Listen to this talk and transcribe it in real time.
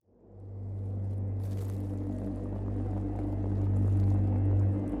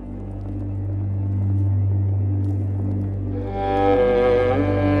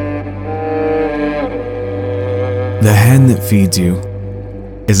The Hand That Feeds You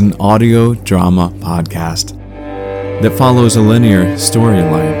is an audio drama podcast that follows a linear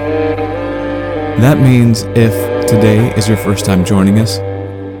storyline. That means if today is your first time joining us,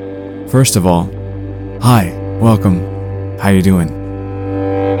 first of all, hi, welcome, how you doing?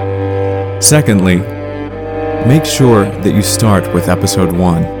 Secondly, make sure that you start with episode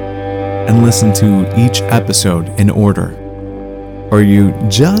 1 and listen to each episode in order, or you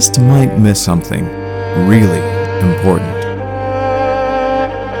just might miss something really important.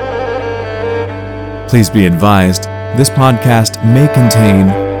 Please be advised, this podcast may contain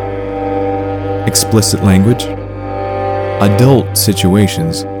explicit language, adult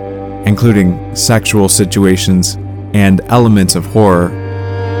situations, including sexual situations and elements of horror,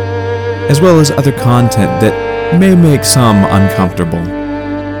 as well as other content that may make some uncomfortable.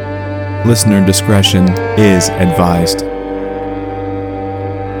 Listener discretion is advised.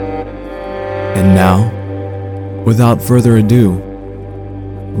 And now, without further ado,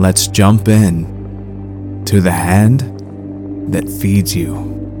 let's jump in to The Hand That Feeds You.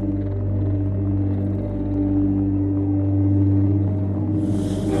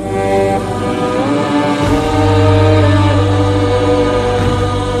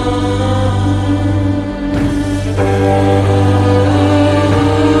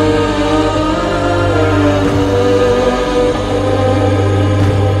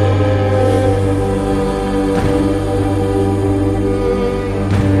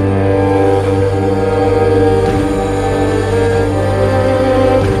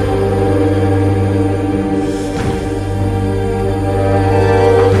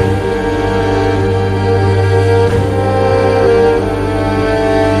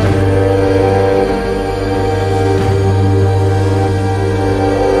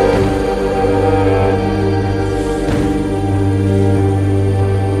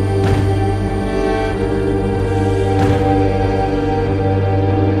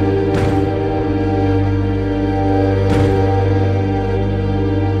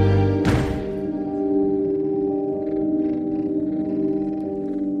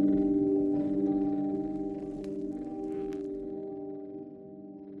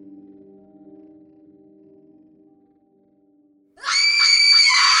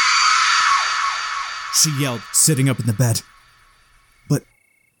 She yelled, sitting up in the bed. But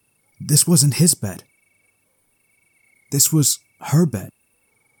this wasn't his bed. This was her bed.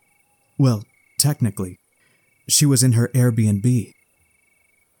 Well, technically, she was in her Airbnb.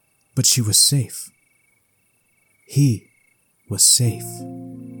 But she was safe. He was safe.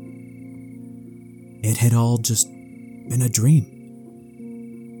 It had all just been a dream.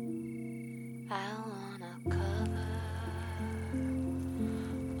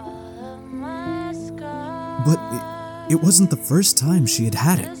 But it wasn't the first time she had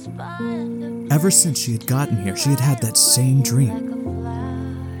had it. Ever since she had gotten here, she had had that same dream.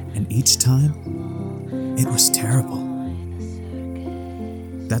 And each time, it was terrible.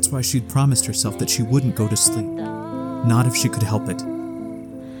 That's why she'd promised herself that she wouldn't go to sleep. Not if she could help it.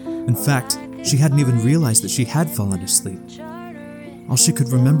 In fact, she hadn't even realized that she had fallen asleep. All she could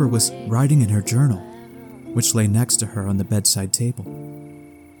remember was writing in her journal, which lay next to her on the bedside table.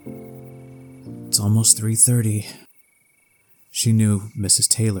 It's almost 3:30. She knew Mrs.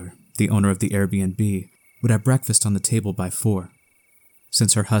 Taylor, the owner of the Airbnb, would have breakfast on the table by 4,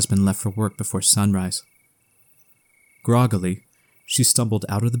 since her husband left for work before sunrise. Groggily, she stumbled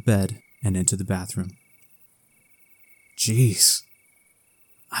out of the bed and into the bathroom. Jeez,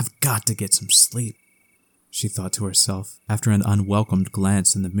 I've got to get some sleep, she thought to herself after an unwelcomed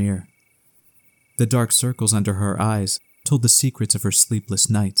glance in the mirror. The dark circles under her eyes told the secrets of her sleepless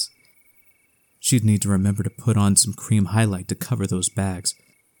nights. She'd need to remember to put on some cream highlight to cover those bags.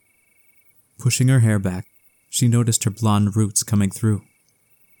 Pushing her hair back, she noticed her blonde roots coming through.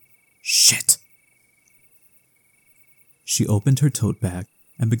 Shit! She opened her tote bag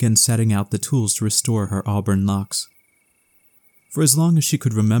and began setting out the tools to restore her auburn locks. For as long as she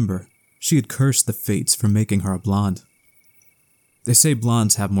could remember, she had cursed the fates for making her a blonde. They say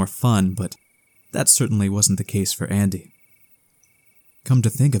blondes have more fun, but that certainly wasn't the case for Andie. Come to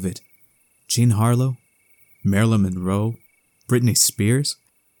think of it, Jean Harlow, Marilyn Monroe, Britney Spears?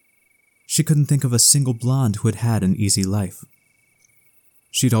 She couldn't think of a single blonde who had had an easy life.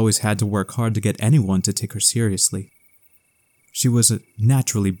 She'd always had to work hard to get anyone to take her seriously. She was a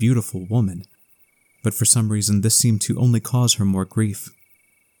naturally beautiful woman, but for some reason this seemed to only cause her more grief.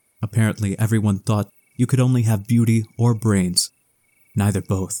 Apparently everyone thought you could only have beauty or brains, neither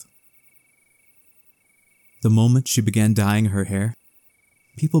both. The moment she began dyeing her hair,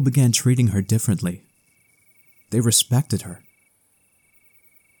 people began treating her differently. They respected her.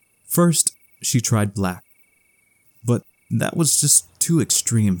 First, she tried black. but that was just too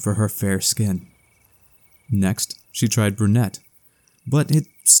extreme for her fair skin. Next, she tried brunette, but it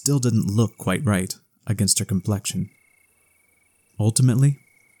still didn't look quite right against her complexion. Ultimately,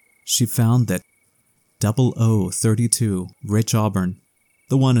 she found that 0032 Rich Auburn,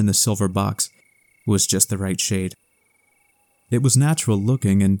 the one in the silver box, was just the right shade. It was natural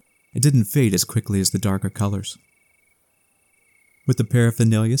looking and it didn't fade as quickly as the darker colors. With the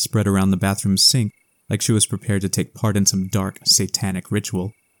paraphernalia spread around the bathroom sink like she was prepared to take part in some dark, satanic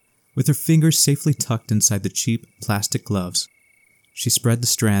ritual, with her fingers safely tucked inside the cheap plastic gloves, she spread the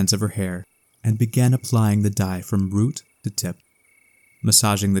strands of her hair and began applying the dye from root to tip,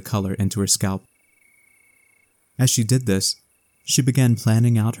 massaging the color into her scalp. As she did this, she began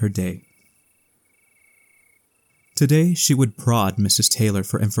planning out her day. Today, she would prod Mrs. Taylor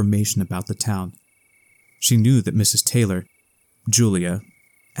for information about the town. She knew that Mrs. Taylor, Julia,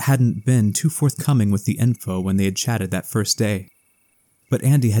 hadn't been too forthcoming with the info when they had chatted that first day. But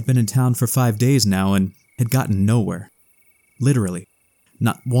Andie had been in town for 5 days now and had gotten nowhere. Literally,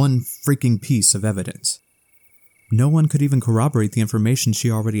 not one freaking piece of evidence. No one could even corroborate the information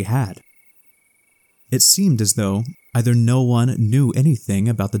she already had. It seemed as though either no one knew anything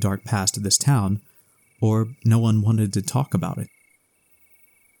about the dark past of this town, or no one wanted to talk about it.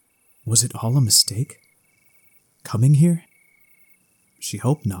 Was it all a mistake? Coming here? She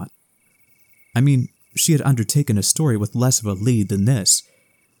hoped not. I mean, she had undertaken a story with less of a lead than this.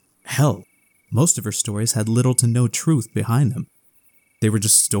 Hell, most of her stories had little to no truth behind them. They were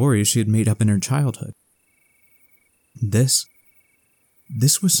just stories she had made up in her childhood. This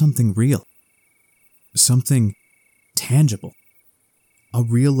was something real. Something tangible. A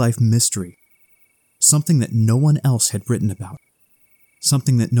real-life mystery. Something that no one else had written about.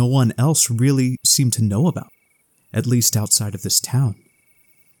 Something that no one else really seemed to know about, at least outside of this town.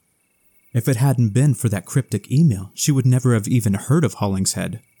 If it hadn't been for that cryptic email, she would never have even heard of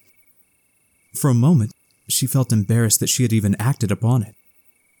Hollingshead. For a moment, she felt embarrassed that she had even acted upon it.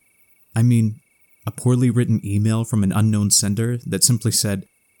 I mean, a poorly written email from an unknown sender that simply said,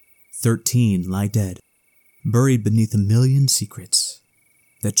 13 lie dead, buried beneath 1,000,000 secrets.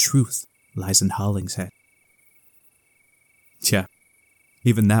 The truth lies in Hollingshead. Yeah,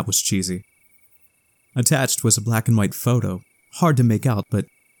 even that was cheesy. Attached was a black and white photo, hard to make out but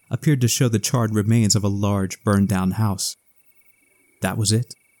appeared to show the charred remains of a large burned-down house. That was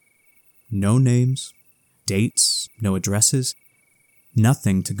it. No names, dates, no addresses,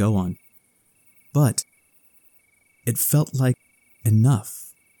 nothing to go on. But it felt like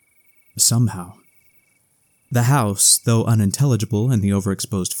enough, somehow. The house, though unintelligible in the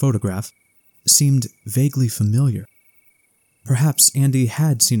overexposed photograph, seemed vaguely familiar. Perhaps Andie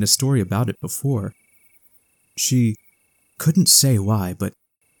had seen a story about it before. She couldn't say why, but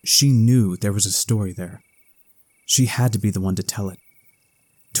she knew there was a story there. She had to be the one to tell it,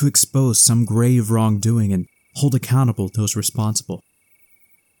 to expose some grave wrongdoing and hold accountable those responsible.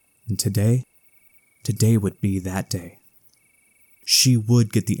 And today would be that day. She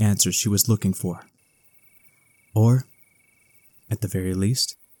would get the answers she was looking for. Or, at the very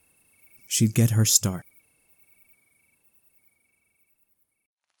least, she'd get her start.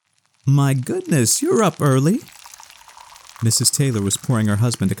 My goodness, you're up early. Mrs. Taylor was pouring her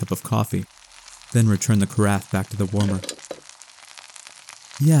husband a cup of coffee, then returned the carafe back to the warmer.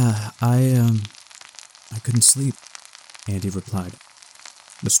 Yeah, I couldn't sleep, Andie replied.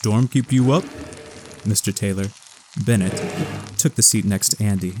 The storm keep you up? Mr. Taylor, Bennett, took the seat next to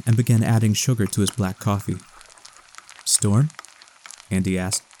Andie and began adding sugar to his black coffee. Storm? Andie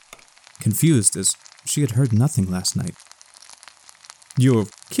asked, confused as she had heard nothing last night. You're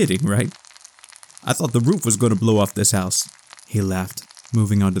kidding, right? I thought the roof was going to blow off this house, he laughed,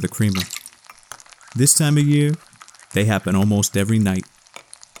 moving on to the creamer. This time of year, they happen almost every night.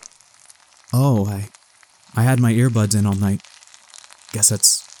 Oh, I had my earbuds in all night. Guess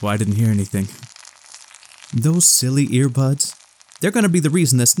that's why I didn't hear anything. Those silly earbuds, they're going to be the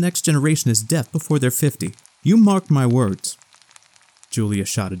reason this next generation is deaf before they're 50. You mark my words. Julia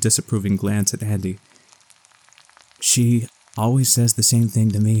shot a disapproving glance at Andie. She always says the same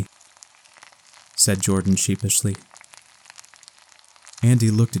thing to me, said Jordan sheepishly.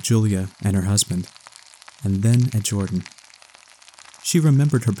 Andie looked at Julia and her husband, and then at Jordan. She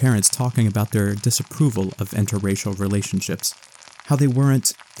remembered her parents talking about their disapproval of interracial relationships, how they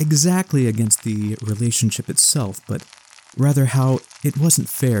weren't exactly against the relationship itself, but rather how it wasn't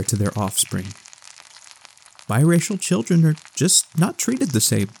fair to their offspring. Biracial children are just not treated the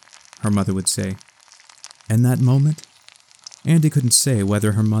same, her mother would say. In that moment, Andie couldn't say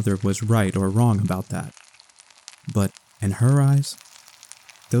whether her mother was right or wrong about that. But in her eyes,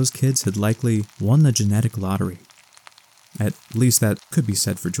 those kids had likely won the genetic lottery, At least that could be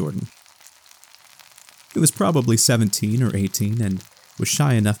said for Jordan. He was probably 17 or 18 and was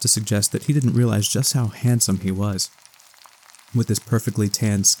shy enough to suggest that he didn't realize just how handsome he was. With his perfectly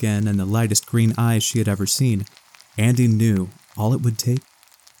tanned skin and the lightest green eyes she had ever seen, Andie knew all it would take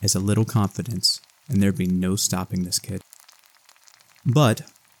is a little confidence, and there'd be no stopping this kid. But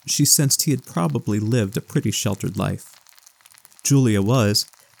she sensed he had probably lived a pretty sheltered life. Julia was,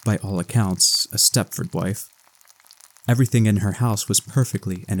 by all accounts, a Stepford wife. Everything in her house was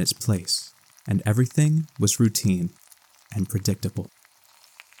perfectly in its place, and everything was routine and predictable.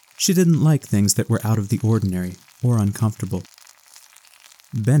 She didn't like things that were out of the ordinary or uncomfortable.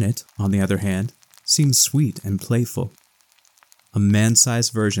 Bennett, on the other hand, seemed sweet and playful. A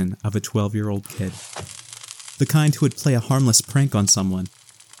man-sized version of a 12-year-old kid. The kind who would play a harmless prank on someone,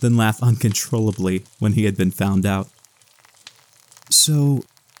 then laugh uncontrollably when he had been found out. "So,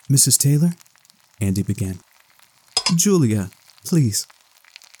 Mrs. Taylor?" Andie began. "Julia, please."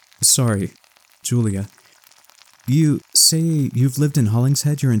 "Sorry, Julia. You say you've lived in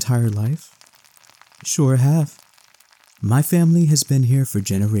Hollingshead your entire life?" "Sure have. My family has been here for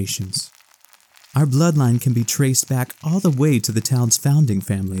generations. Our bloodline can be traced back all the way to the town's founding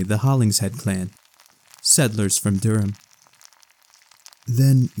family, the Hollingshead clan, settlers from Durham."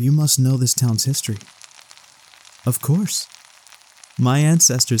 "Then you must know this town's history." "Of course. My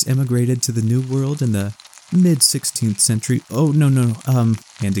ancestors immigrated to the New World in the mid-16th century. Oh, no,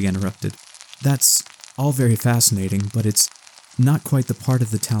 Andie interrupted. "That's all very fascinating, but it's not quite the part of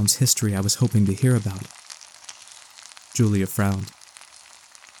the town's history I was hoping to hear about." Julia frowned,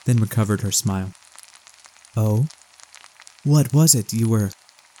 then recovered her smile. "Oh? What was it you were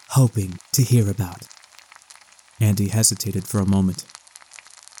hoping to hear about?" Andie hesitated for a moment.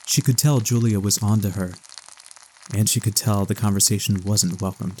 She could tell Julia was onto her, and she could tell the conversation wasn't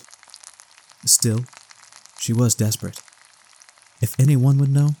welcomed. Still, she was desperate. If anyone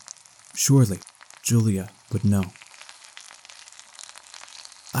would know, surely Julia would know.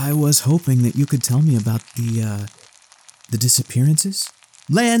 "I was hoping that you could tell me about the disappearances."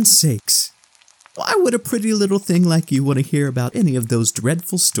 "Land's sakes! Why would a pretty little thing like you want to hear about any of those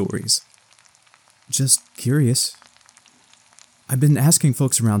dreadful stories?" "Just curious. I've been asking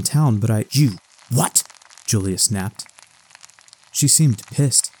folks around town, but You what?" Julia snapped. She seemed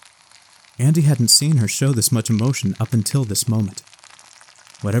pissed. Andie hadn't seen her show this much emotion up until this moment.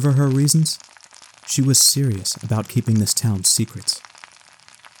 Whatever her reasons, she was serious about keeping this town's secrets.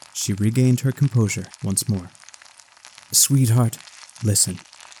 She regained her composure once more. "Sweetheart, listen.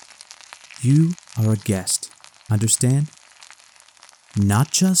 You are a guest, understand?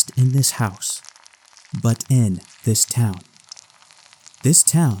 Not just in this house, but in this town. This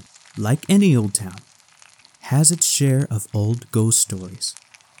town, like any old town, has its share of old ghost stories.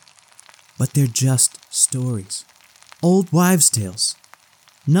 But they're just stories. Old wives' tales.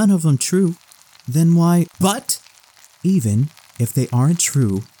 None of them true. Then why? But even if they aren't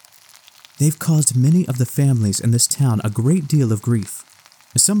true, they've caused many of the families in this town a great deal of grief.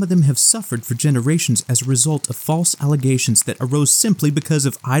 Some of them have suffered for generations as a result of false allegations that arose simply because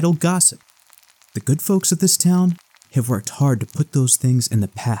of idle gossip. The good folks of this town have worked hard to put those things in the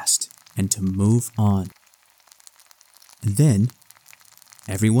past and to move on. And then,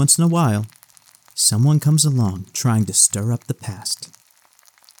 every once in a while, someone comes along trying to stir up the past.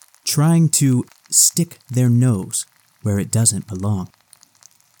 Trying to stick their nose where it doesn't belong.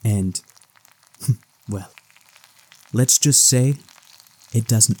 And, well, let's just say it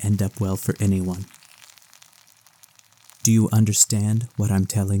doesn't end up well for anyone. Do you understand what I'm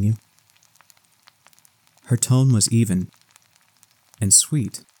telling you?" Her tone was even and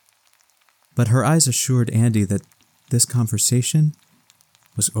sweet, but her eyes assured Andie that this conversation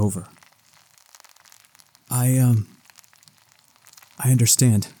was over. I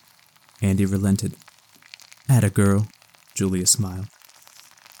understand," Andie relented. "Atta girl," Julia smiled.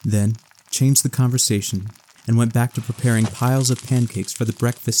 Then changed the conversation and went back to preparing piles of pancakes for the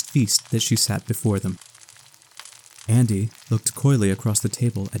breakfast feast that she sat before them. Andie looked coyly across the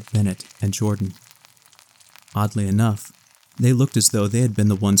table at Bennett and Jordan. Oddly enough, they looked as though they had been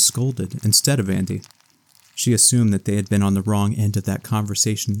the ones scolded instead of Andie. She assumed that they had been on the wrong end of that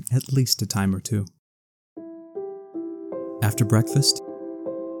conversation at least a time or two. After breakfast,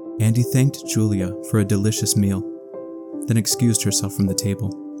 Andie thanked Julia for a delicious meal, then excused herself from the table.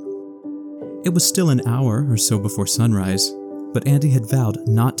 It was still an hour or so before sunrise, but Andie had vowed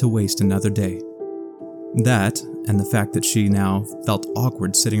not to waste another day. That, and the fact that she now felt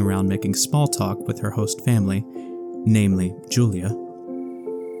awkward sitting around making small talk with her host family, namely Julia.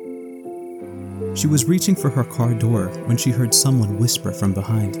 She was reaching for her car door when she heard someone whisper from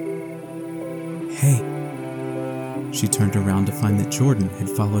behind. "Hey." She turned around to find that Jordan had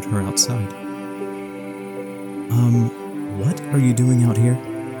followed her outside. What are you doing out here?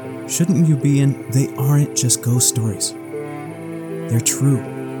 Shouldn't you be in? They aren't just ghost stories. They're true.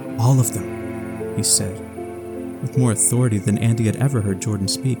 All of them, he said, with more authority than Andie had ever heard Jordan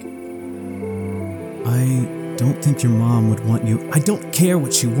speak. I don't think your mom would want you. I don't care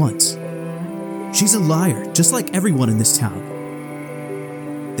what she wants. She's a liar, just like everyone in this town.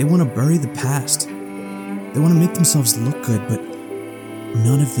 They want to bury the past. They want to make themselves look good, but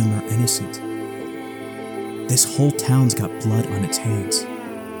none of them are innocent. This whole town's got blood on its hands.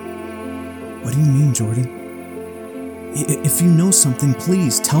 What do you mean, Jordan? If you know something,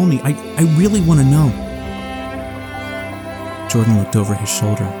 please tell me. I really want to know. Jordan looked over his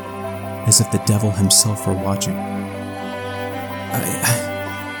shoulder, as if the devil himself were watching.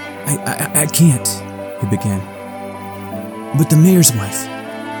 I can't, he began. But the mayor's wife,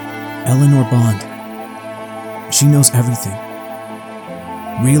 Eleanor Bond, she knows everything.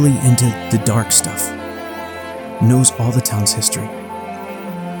 Really into the dark stuff. Knows all the town's history.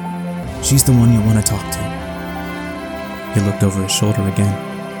 She's the one you want to talk to. He looked over his shoulder again.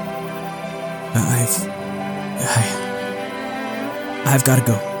 I've got to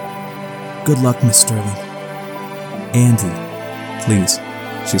go. Good luck, Miss Sterling. Andie, please,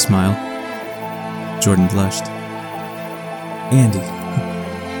 she smiled. Jordan blushed. Andie,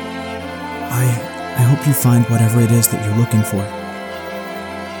 I hope you find whatever it is that you're looking for.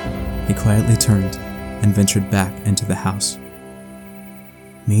 He quietly turned and ventured back into the house.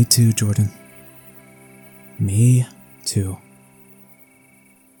 Me too, Jordan. Me too.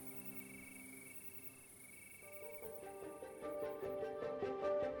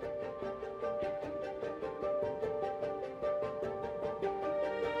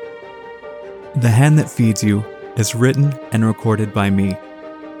 The Hand That Feeds You is written and recorded by me,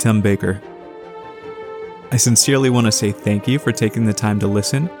 Tim Baker. I sincerely want to say thank you for taking the time to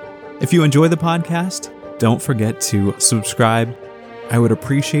listen. If you enjoy the podcast, don't forget to subscribe. I would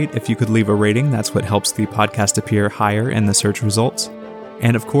appreciate if you could leave a rating. That's what helps the podcast appear higher in the search results.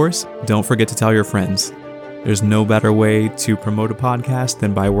 And of course, don't forget to tell your friends. There's no better way to promote a podcast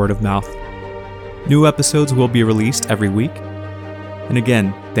than by word of mouth. New episodes will be released every week. And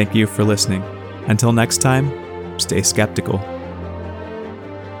again, thank you for listening. Until next time, stay skeptical.